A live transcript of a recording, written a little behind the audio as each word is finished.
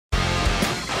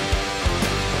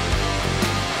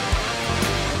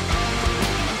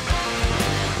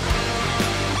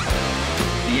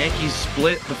Yankees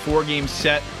split the 4-game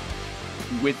set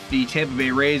with the Tampa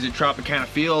Bay Rays at Trop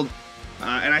Field.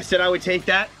 And I said I would take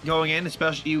that going in,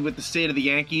 especially with the state of the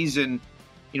Yankees and,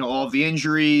 all of the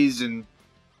injuries and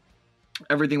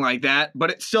everything like that.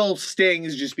 But it still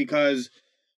stings just because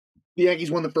the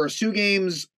Yankees won the first 2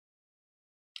 games,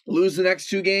 lose the next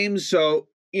 2 games. So,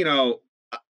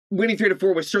 winning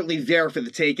 3-4 was certainly there for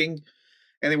the taking,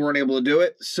 and they weren't able to do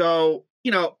it. So,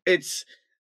 it's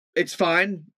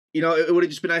fine. It would have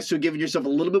just been nice to have given yourself a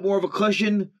little bit more of a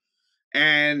cushion.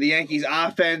 And the Yankees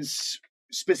offense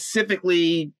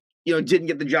specifically, didn't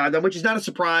get the job done, which is not a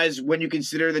surprise when you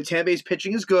consider that Tampa Bay's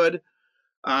pitching is good.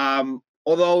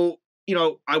 Although,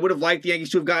 I would have liked the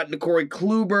Yankees to have gotten to Corey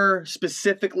Gleyber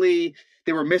specifically.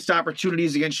 There were missed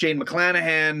opportunities against Shane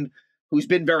McClanahan, who's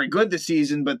been very good this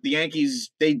season, but the Yankees,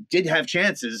 they did have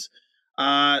chances.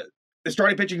 The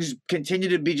starting pitching continue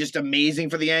to be just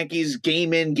amazing for the Yankees.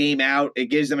 Game in, game out.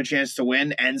 It gives them a chance to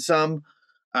win and some.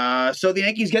 So the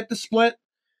Yankees get the split.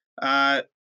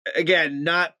 Again,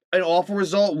 not an awful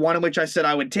result, one in which I said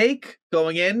I would take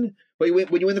going in. But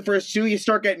when you win the first 2, you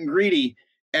start getting greedy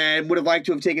and would have liked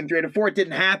to have taken 3-4. It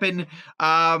didn't happen.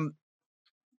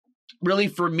 Really,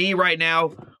 for me right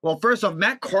now, well, first off,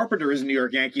 Matt Carpenter is a New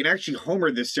York Yankee and actually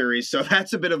homered this series. So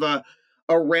that's a bit of a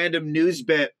random news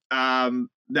bit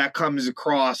that comes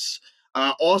across.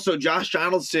 Also, Josh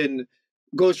Donaldson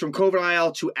goes from COVID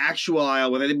IL to actual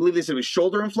IL with, I believe they said it was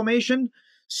shoulder inflammation.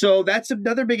 So that's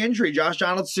another big injury. Josh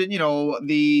Donaldson,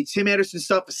 the Tim Anderson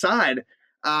stuff aside,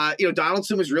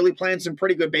 Donaldson was really playing some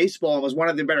pretty good baseball and was one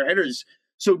of the better hitters.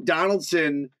 So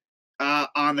Donaldson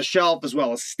on the shelf as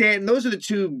well as Stanton. Those are the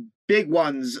 2 big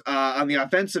ones on the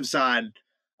offensive side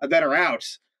that are out.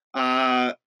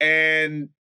 And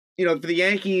for the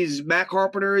Yankees, Matt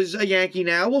Carpenter is a Yankee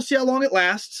now. We'll see how long it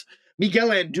lasts. Miguel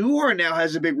Andujar now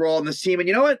has a big role in this team. And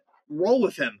you know what? Roll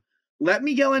with him. Let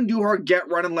Miguel Andujar get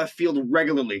running left field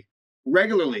regularly.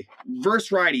 Versus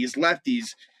righties,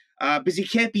 lefties. Because he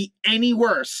can't be any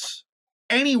worse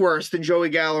than Joey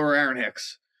Gallo or Aaron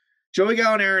Hicks. Joey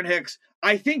Gallo and Aaron Hicks,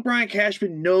 I think Brian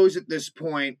Cashman knows at this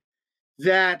point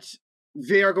that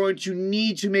they are going to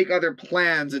need to make other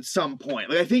plans at some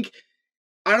point.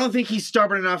 I don't think he's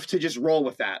stubborn enough to just roll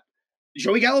with that.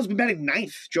 Joey Gallo's been batting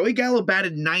 9th. Joey Gallo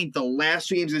batted 9th the last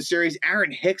 2 games of the series.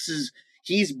 Aaron Hicks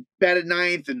he's batted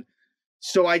 9th. And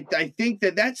so I think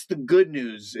that's the good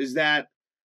news, is that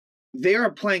they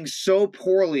are playing so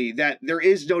poorly that there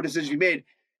is no decision to be made.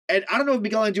 And I don't know if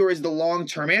Miguel Andujar is the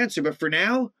long-term answer, but for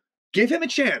now, give him a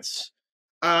chance.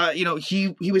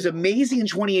 He was amazing in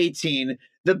 2018.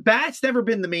 The bat's never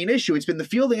been the main issue. It's been the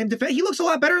fielding and defense. He looks a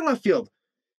lot better in left field.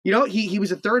 He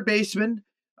was a third baseman.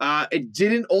 It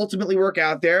didn't ultimately work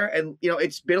out there. And,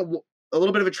 it's been a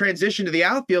little bit of a transition to the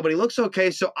outfield, but he looks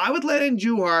okay. So I would let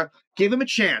Andujar, give him a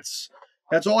chance.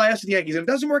 That's all I ask of the Yankees. If it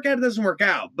doesn't work out, it doesn't work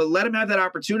out. But let him have that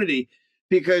opportunity,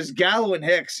 because Gallo and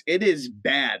Hicks, it is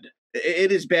bad.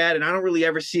 It is bad, and I don't really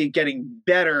ever see it getting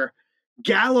better.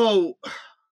 Gallo,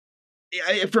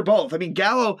 for both. I mean,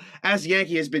 Gallo as a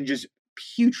Yankee has been just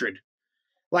putrid.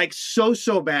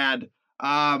 So bad.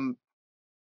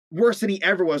 Worse than he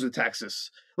ever was with Texas.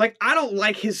 I don't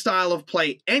like his style of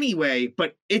play anyway,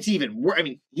 but it's even worse. I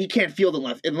mean, he can't field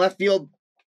in left field.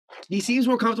 He seems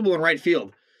more comfortable in right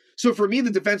field. So for me, the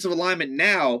defensive alignment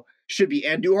now should be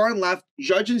Andujar in left,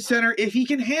 Judge in center. If he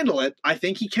can handle it, I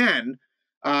think he can.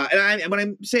 And when I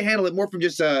say handle it, more from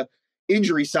just a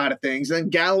injury side of things, and then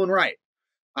Gallo in right.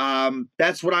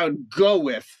 That's what I would go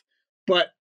with. But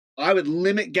I would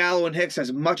limit Gallo and Hicks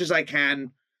as much as I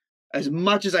can, as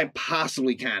much as I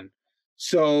possibly can.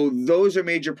 So those are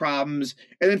major problems.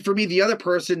 And then for me, the other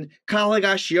person, Kyle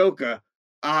Higashioka,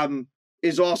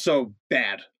 is also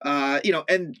bad.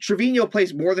 And Trevino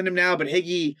plays more than him now, but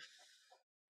Higgy's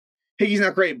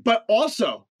not great. But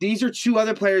also, these are 2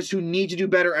 other players who need to do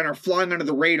better and are flying under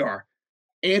the radar.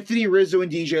 Anthony Rizzo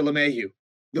and DJ LeMahieu.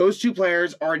 Those 2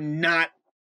 players are not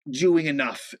doing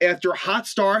enough. After hot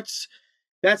starts,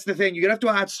 that's the thing. You get off to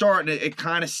a hot start, and it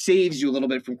kind of saves you a little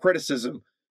bit from criticism.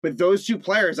 But those 2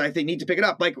 players, I think, need to pick it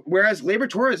up. Whereas Gleyber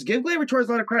Torres, give Gleyber Torres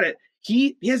a lot of credit.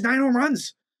 He has 9 home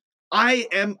runs. I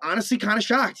am honestly kind of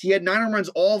shocked. He had 9 home runs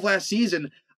all of last season.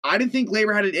 I didn't think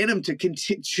Gleyber had it in him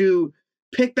to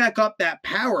pick back up that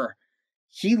power.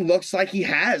 He looks like he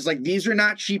has. These are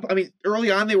not cheap. I mean, early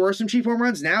on, there were some cheap home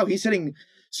runs. Now he's hitting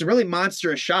some really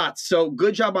monstrous shots. So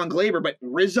good job on Gleyber, but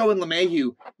Rizzo and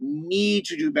LeMahieu need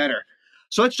to do better.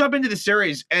 So let's jump into the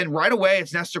series. And right away,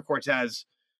 it's Nestor Cortes.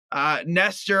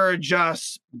 Nestor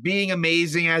just being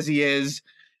amazing as he is,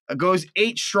 goes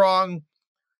 8 strong.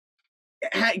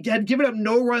 Had given up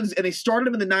no runs, and they started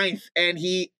him in the 9th, and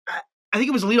I think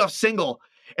it was a leadoff single,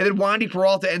 And then Wandy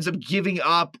Peralta ends up giving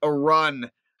up a run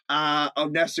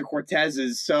of Nestor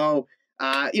Cortez's. So,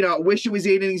 wish it was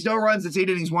 8 innings, no runs. It's 8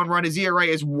 innings, 1 run. His ERA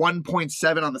is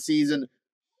 1.7 on the season.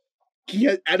 He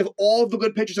has, out of all of the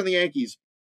good pitchers on the Yankees,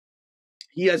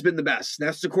 he has been the best.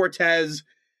 Nestor Cortez.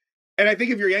 And I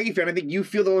think if you're a Yankee fan, I think you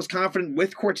feel the most confident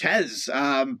with Cortez.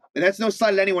 And that's no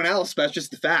slight at anyone else, but that's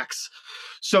just the facts.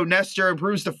 So Nestor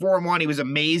improves to 4-1. He was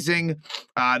amazing.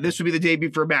 This would be the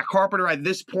debut for Matt Carpenter. At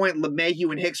this point,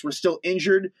 LeMahieu and Hicks were still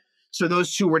injured, so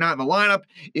those two were not in the lineup.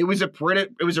 It was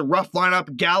a rough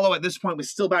lineup. Gallo at this point was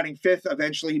still batting 5th.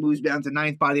 Eventually, he moves down to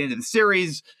 9th by the end of the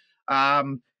series.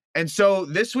 And so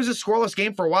this was a scoreless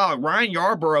game for a while. Ryan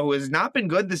Yarbrough, who has not been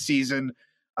good this season,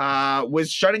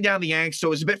 was shutting down the Yanks, so it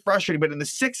was a bit frustrating. But in the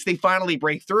 6th, they finally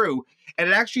break through, and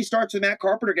it actually starts with Matt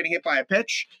Carpenter getting hit by a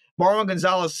pitch. Marlon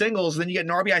Gonzalez singles, and then you get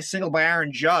an RBI single by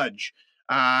Aaron Judge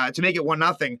to make it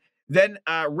 1-0. Then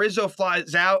Rizzo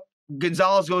flies out.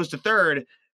 Gonzalez goes to 3rd.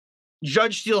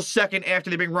 Judge steals 2nd after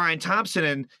they bring Ryan Thompson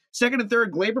in. 2nd and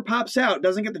 3rd, Gleyber pops out,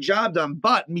 doesn't get the job done.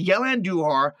 But Miguel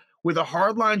Andujar with a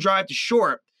hard line drive to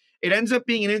short. It ends up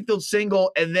being an infield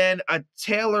single, and then a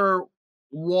Taylor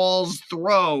Walls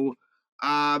throw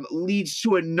leads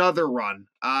to another run.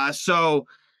 So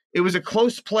it was a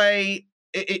close play.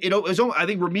 It was almost, I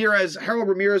think Harold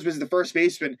Ramirez was the first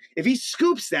baseman. If he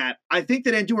scoops that, I think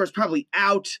that Andujar is probably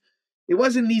out. It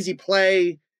wasn't an easy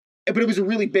play, but it was a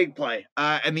really big play.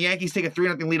 And the Yankees take a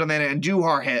 3-0 lead on that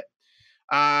Andujar hit.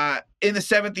 In the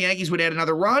 7th, the Yankees would add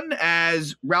another run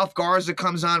as Ralph Garza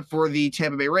comes on for the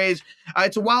Tampa Bay Rays.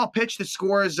 It's a wild pitch that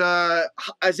scores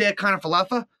Isaiah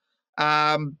Kiner-Falefa.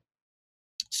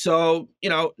 So,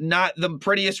 not the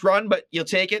prettiest run, but you'll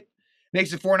take it.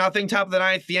 Makes it 4-0. Top of the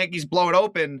 9th, the Yankees blow it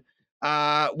open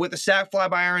with a sac fly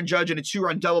by Aaron Judge and a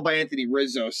 2-run double by Anthony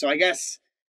Rizzo. So I guess,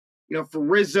 for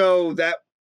Rizzo, that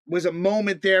was a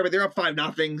moment there, but they're up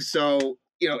 5-0. So,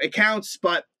 it counts,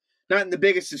 but not in the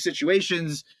biggest of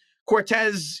situations.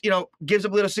 Cortez, gives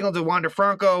up a little single to Wander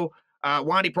Franco.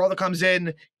 Wandy Peralta comes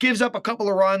in, gives up a couple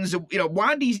of runs.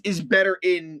 Wandy is better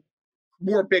in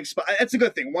more big spots. That's a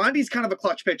good thing. Wandy's kind of a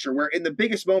clutch pitcher where in the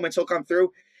biggest moments he'll come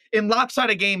through. In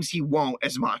lopsided games, he won't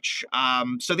as much.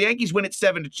 So the Yankees win it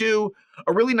 7-2,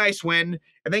 a really nice win.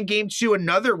 And then game 2,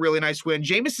 another really nice win.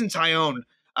 Rizzo and Taillon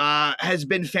has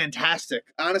been fantastic.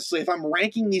 Honestly, if I'm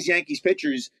ranking these Yankees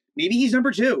pitchers, maybe he's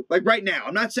number 2. Like right now,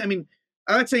 I'm not saying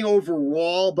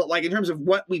overall, but like in terms of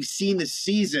what we've seen this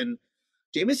season,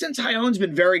 Rizzo and Taillon's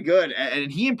been very good,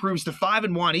 and he improves to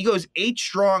 5-1. He goes 8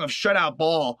 strong of shutout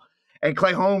ball, and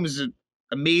Clay Holmes,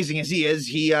 amazing as he is,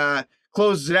 he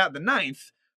closes it out in the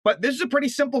 9th. But this is a pretty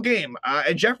simple game.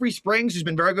 And Jeffrey Springs, who's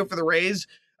been very good for the Rays,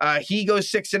 he goes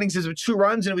 6 innings, with 2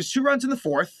 runs, and it was 2 runs in the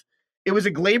 4th. It was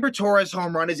a Gleyber Torres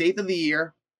home run, his 8th of the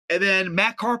year. And then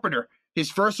Matt Carpenter,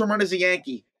 his first home run as a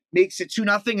Yankee, makes it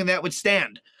 2-0, and that would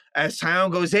stand. As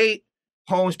Taillon goes 8,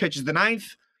 Holmes pitches the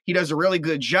 9th. He does a really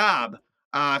good job,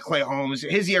 Clay Holmes.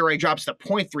 His ERA drops to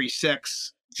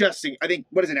 .36. Just, I think,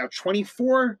 what is it now,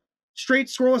 24 straight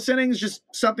scoreless innings? Just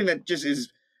something that just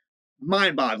is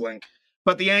mind-boggling.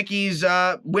 But the Yankees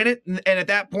win it, and at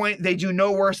that point, they do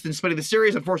no worse than splitting the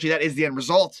series. Unfortunately, that is the end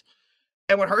result.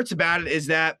 And what hurts about it is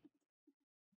that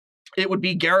it would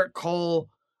be Garrett Cole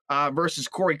versus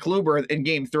Corey Kluber in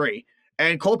Game 3.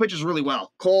 And Cole pitches really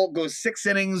well. Cole goes 6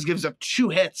 innings, gives up 2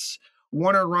 hits,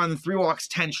 1 earned run, 3 walks,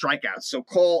 10 strikeouts. So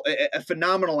Cole, a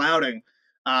phenomenal outing.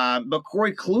 But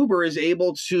Corey Kluber is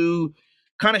able to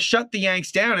kind of shut the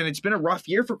Yanks down, and it's been a rough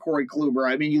year for Corey Kluber.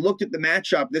 I mean, you looked at the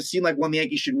matchup. This seemed like one the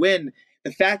Yankees should win.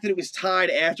 The fact that it was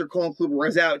tied after Cole and Kluber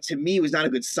was out, to me, was not a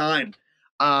good sign.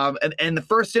 And the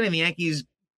first inning, the Yankees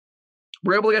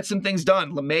were able to get some things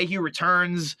done. LeMahieu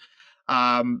returns.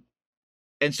 And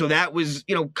so that was,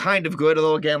 kind of good.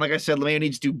 Although, again, like I said, LeMahieu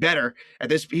needs to do better.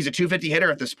 He's a 250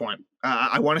 hitter at this point.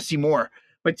 I want to see more.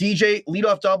 But DJ,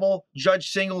 leadoff double, Judge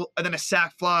single, and then a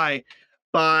sac fly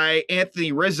by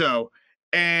Anthony Rizzo.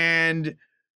 And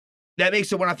that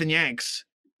makes it 1-0 Yanks.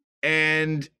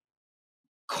 And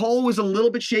Cole was a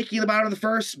little bit shaky in the bottom of the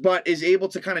first, but is able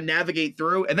to kind of navigate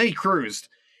through. And then he cruised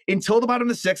until the bottom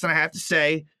of the 6th. And I have to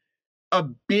say,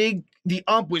 the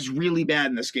ump was really bad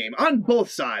in this game on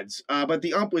both sides. But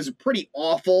the ump was pretty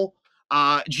awful.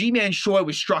 G-Man Choi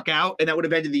was struck out, and that would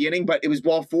have ended the inning, but it was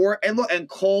ball 4. And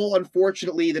Cole,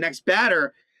 unfortunately, the next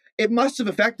batter, it must have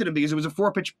affected him because it was a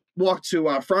 4-pitch walk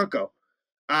to Franco.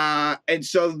 And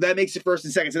so that makes it 1st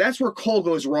and 2nd. So that's where Cole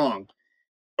goes wrong.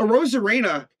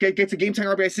 Arozarena gets a game-time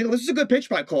RBI single. This is a good pitch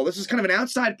by Cole. This is kind of an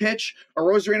outside pitch.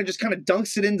 Arozarena just kind of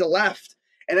dunks it into left,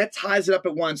 and that ties it up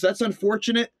at 1. So that's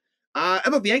unfortunate. I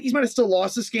thought the Yankees might have still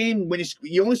lost this game. When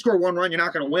you only score 1 run, you're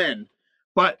not going to win.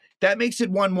 But that makes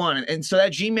it 1-1. And so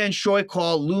that G-Man Choi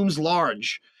call looms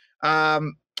large.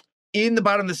 In the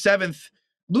bottom of the seventh,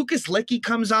 Lucas Licky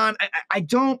comes on. I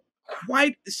don't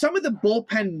quite, some of the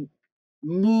bullpen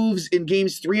moves in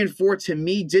games 3 and 4 to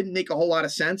me didn't make a whole lot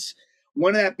of sense.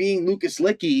 One of that being Lucas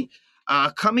Licky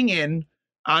coming in,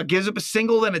 gives up a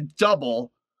single and a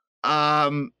double.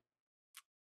 Then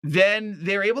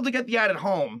they're able to get the out at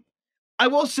home. I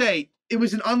will say it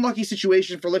was an unlucky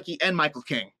situation for Licky and Michael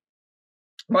King.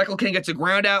 Michael King gets a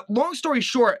ground out. Long story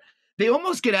short, they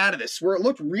almost get out of this where it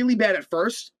looked really bad at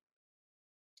first.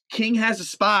 King has a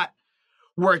spot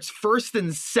where it's first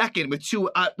and second with two.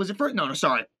 Was it first? No,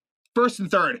 sorry. First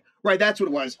and third. Right, that's what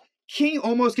it was. King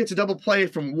almost gets a double play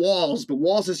from Walls, but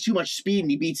Walls has too much speed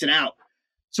and he beats it out.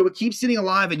 So it keeps sitting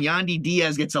alive, and Yandy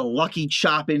Diaz gets a lucky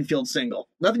chop infield single.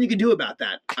 Nothing you can do about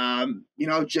that.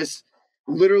 Just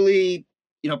literally,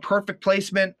 perfect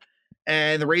placement,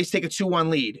 and the Rays take a 2-1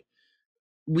 lead.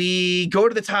 We go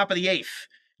to the top of the eighth.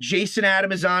 Jason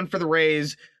Adam is on for the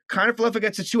Rays. Connor Falefa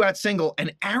gets a 2-out single,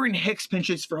 and Aaron Hicks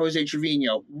pinches for Jose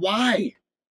Trevino. Why?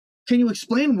 Can you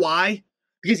explain why?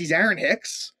 Because he's Aaron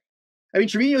Hicks? I mean,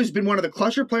 Trevino's been one of the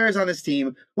clutcher players on this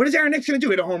team. What is Aaron Hicks going to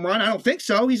do? Hit a home run? I don't think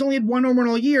so. He's only had one home run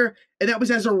all year, and that was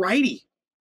as a righty.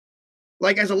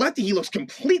 Like, as a lefty, he looks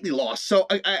completely lost. So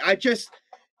I just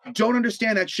don't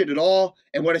understand that shit at all.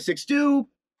 And what does Hicks do?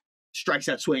 Strikes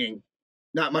out swinging.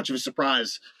 Not much of a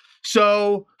surprise.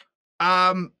 So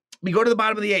we go to the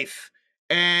bottom of the eighth.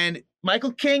 And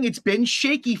Michael King, it's been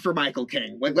shaky for Michael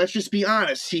King. Like, let's just be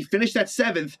honest. He finished at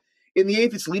seventh. In the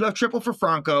eighth, it's leadoff triple for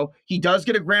Franco. He does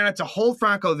get a ground out to hold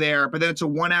Franco there, but then it's a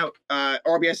 1-out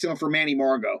RBI single for Manny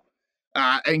Margot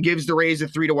and gives the Rays a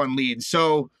 3-1 lead.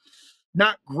 So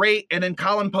not great. And then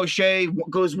Colin Poche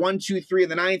goes 1-2-3 in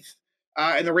the ninth,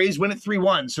 and the Rays win at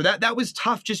 3-1. So that was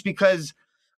tough just because,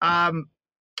 I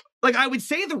would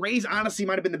say the Rays honestly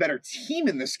might have been the better team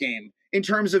in this game in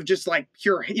terms of just like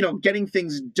pure, getting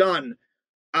things done.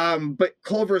 But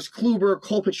Culver's Kluber,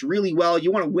 Cole pitched really well.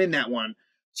 You want to win that one.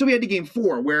 So we had to game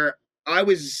 4 where I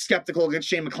was skeptical against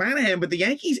Shane McClanahan, but the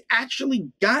Yankees actually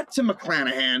got to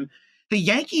McClanahan. The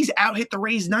Yankees out-hit the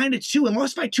Rays 9-2 and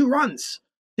lost by 2 runs.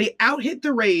 They out-hit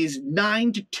the Rays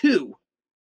 9-2.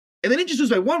 And they didn't just lose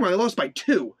by 1 run, they lost by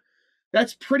 2.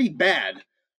 That's pretty bad.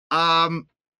 And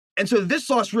so this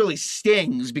loss really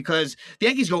stings because the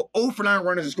Yankees go 0 for 9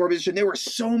 runners in score position. There were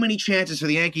so many chances for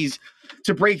the Yankees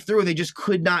to break through, and they just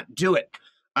could not do it.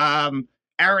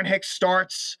 Aaron Hicks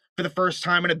starts for the first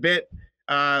time in a bit.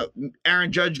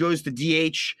 Aaron Judge goes to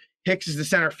DH. Hicks is the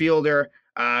center fielder.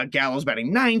 Gallo's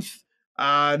batting ninth.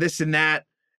 This and that.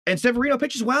 And Severino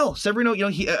pitches well. Severino,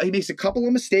 he makes a couple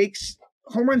of mistakes.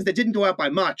 Home runs that didn't go out by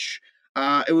much.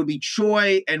 It would be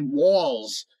Choi and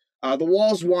Walls. The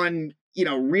Walls one,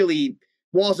 really,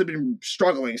 Walls have been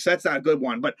struggling, so that's not a good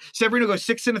one. But Severino goes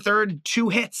 6 1/3, 2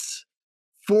 hits,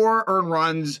 4 earned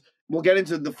runs. We'll get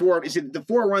into the 4. The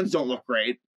 4 runs don't look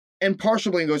great. And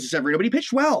partial blame goes to Severino, but he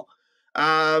pitched well.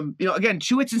 Again,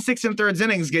 2 hits in 6 1/3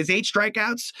 innings, gets 8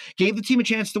 strikeouts, gave the team a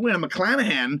chance to win. And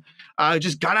McClanahan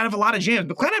just got out of a lot of jams.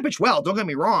 McClanahan pitched well, don't get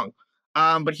me wrong.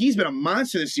 But he's been a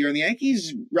monster this year, and the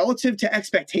Yankees, relative to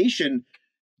expectation,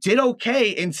 did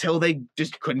okay until they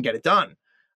just couldn't get it done.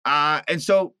 And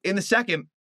so in the second,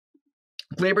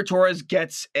 Gleyber Torres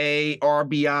gets a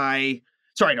home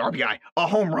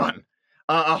run.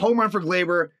 A home run for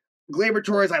Gleyber. Gleyber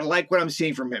Torres, I like what I'm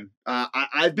seeing from him.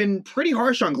 I've been pretty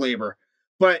harsh on Gleyber,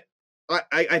 but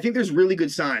I think there's really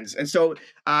good signs. And so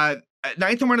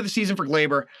 9th home run of the season for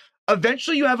Gleyber.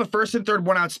 Eventually you have a first and third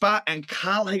 1-out spot, and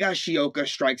Kyle Higashioka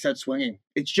strikes out swinging.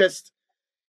 It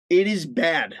is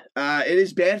bad. It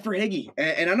is bad for Higgy.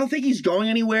 And I don't think he's going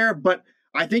anywhere, but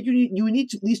I think you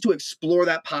need to at least to explore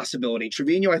that possibility.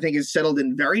 Trevino, I think, is settled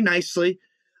in very nicely.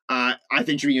 I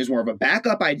think Trevino is more of a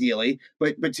backup, ideally,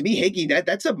 but to me, Higgy,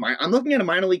 I'm looking at a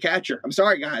minor league catcher. I'm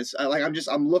sorry, guys.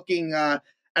 I'm looking at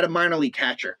a minor league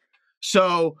catcher.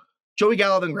 So Joey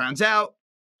Gallo then grounds out.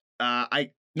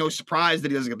 No surprise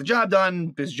that he doesn't get the job done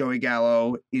because Joey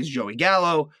Gallo is Joey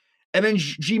Gallo. And then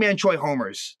G-Man Choi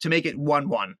homers to make it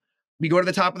 1-1. We go to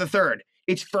the top of the third.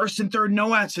 It's first and third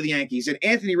no outs for the Yankees, and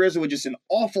Anthony Rizzo with just an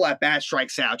awful at bat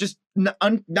strikes out, just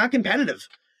not competitive.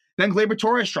 Then Gleyber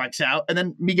Torres strikes out, and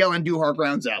then Miguel Andujar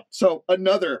grounds out. So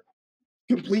another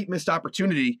complete missed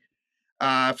opportunity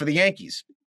for the Yankees.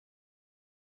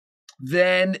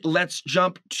 Then let's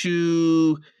jump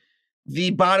to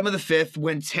the bottom of the fifth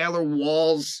when Taylor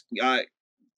Walls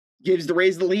gives the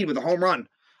Rays the lead with a home run.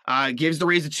 Gives the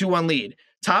Rays a 2-1 lead.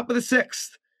 Top of the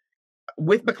sixth,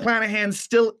 with McClanahan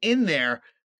still in there,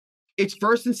 it's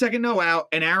first and second no out,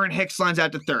 and Aaron Hicks lines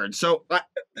out to third. So,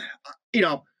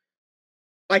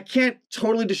 I can't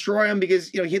totally destroy him because,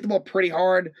 he hit the ball pretty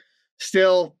hard.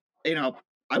 Still,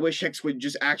 I wish Hicks would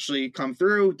just actually come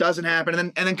through. Doesn't happen.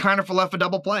 And then Carpenter left a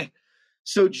double play.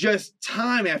 So just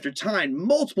time after time,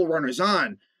 multiple runners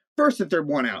on. First and third,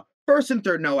 one out. First and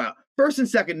third, no out. First and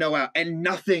second, no out. And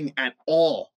nothing at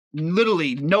all.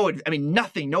 Literally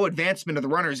nothing. No advancement of the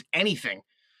runners, anything.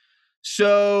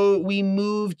 So we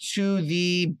move to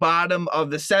the bottom of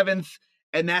the seventh.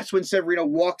 And that's when Severino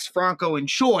walks Franco and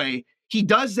Choi. He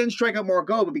does then strike out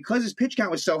Margot, but because his pitch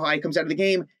count was so high, he comes out of the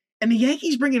game. And the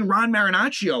Yankees bring in Ron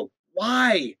Marinaccio.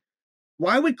 Why?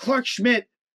 Why would Clark Schmidt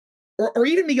or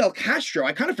even Miguel Castro?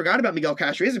 I kind of forgot about Miguel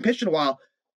Castro. He hasn't pitched in a while.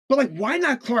 But, why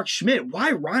not Clark Schmidt?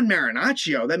 Why Ron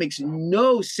Marinaccio? That makes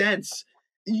no sense.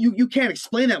 You can't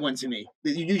explain that one to me.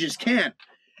 You just can't.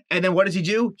 And then what does he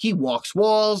do? He walks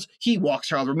Walls. He walks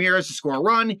Harold Ramirez to score a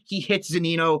run. He hits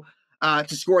Zunino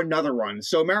to score another run.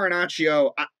 So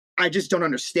Marinaccio, I just don't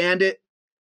understand it.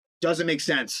 Doesn't make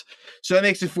sense. So that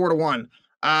makes it 4-1.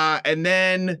 And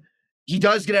then he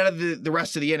does get out of the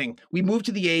rest of the inning. We move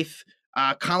to the eighth.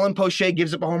 Colin Poche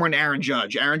gives up a home run to Aaron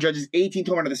Judge. Aaron Judge's 18th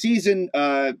home run of the season,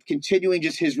 continuing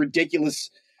just his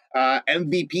ridiculous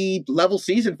MVP level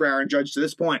season for Aaron Judge to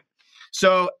this point.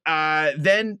 So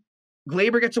then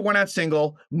Gleyber gets a 1-out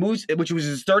single, moves, which was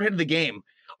his third hit of the game.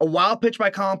 A wild pitch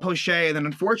by Colin Poche, and then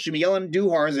unfortunately Miguel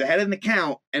Andujar is ahead in the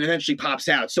count and eventually pops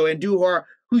out. So Andujar,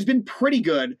 who's been pretty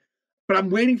good, but I'm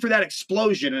waiting for that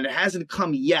explosion, and it hasn't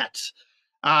come yet.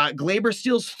 Gleyber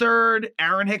steals third.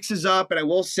 Aaron Hicks is up, and I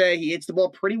will say he hits the ball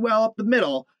pretty well up the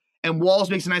middle, and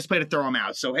Walls makes a nice play to throw him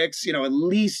out. So Hicks, at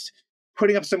least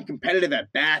putting up some competitive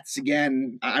at-bats.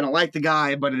 Again, I don't like the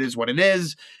guy, but it is what it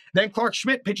is. Then Clark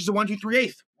Schmidt pitches a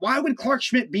 1-2-3-8. Why would Clark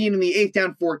Schmidt be in the eighth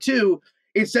down 4-2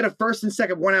 instead of first and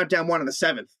second, 1 out, down 1 in the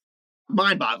seventh?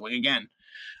 Mind-boggling again.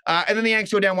 And then the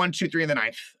Yanks go down 1-2-3 in the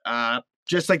ninth.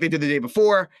 Just like they did the day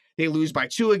before, they lose by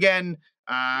 2 again,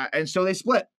 and so they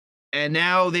split. And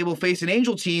now they will face an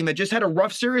Angel team that just had a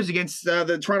rough series against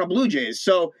the Toronto Blue Jays.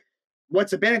 So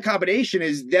what's a bad combination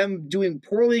is them doing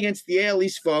poorly against the AL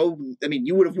East foe. I mean,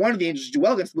 you would have wanted the Angels to do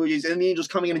well against the Blue Jays, and the Angels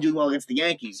coming in and doing well against the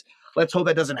Yankees. Let's hope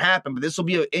that doesn't happen, but this will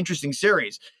be an interesting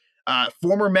series.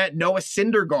 Former Met Noah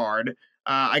Syndergaard,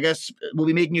 I guess, will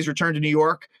be making his return to New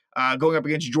York, going up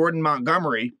against Jordan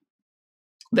Montgomery.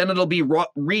 Then it'll be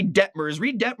Reed Detmers.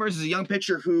 Reed Detmers is a young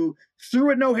pitcher who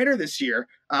threw a no-hitter this year.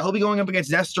 He'll be going up against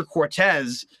Nestor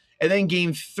Cortez. And then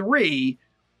game 3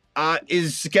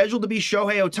 is scheduled to be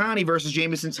Shohei Ohtani versus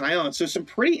Rizzo and Taillon. So some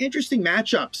pretty interesting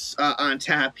matchups on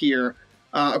tap here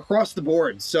across the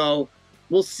board. So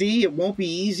we'll see. It won't be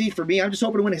easy for me. I'm just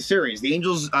hoping to win a series. The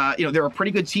Angels, they're a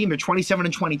pretty good team. They're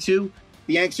 27-22.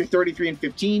 The Yanks are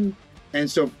 33-15. And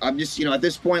so I'm just, at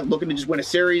this point, looking to just win a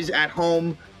series at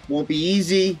home. Won't be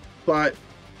easy, but,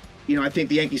 I think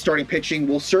the Yankees starting pitching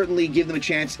will certainly give them a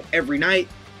chance every night,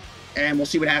 and we'll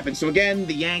see what happens. So again,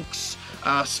 the Yanks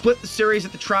split the series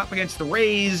at the Trop against the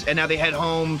Rays, and now they head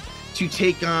home to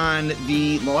take on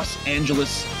the Los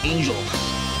Angeles Angels.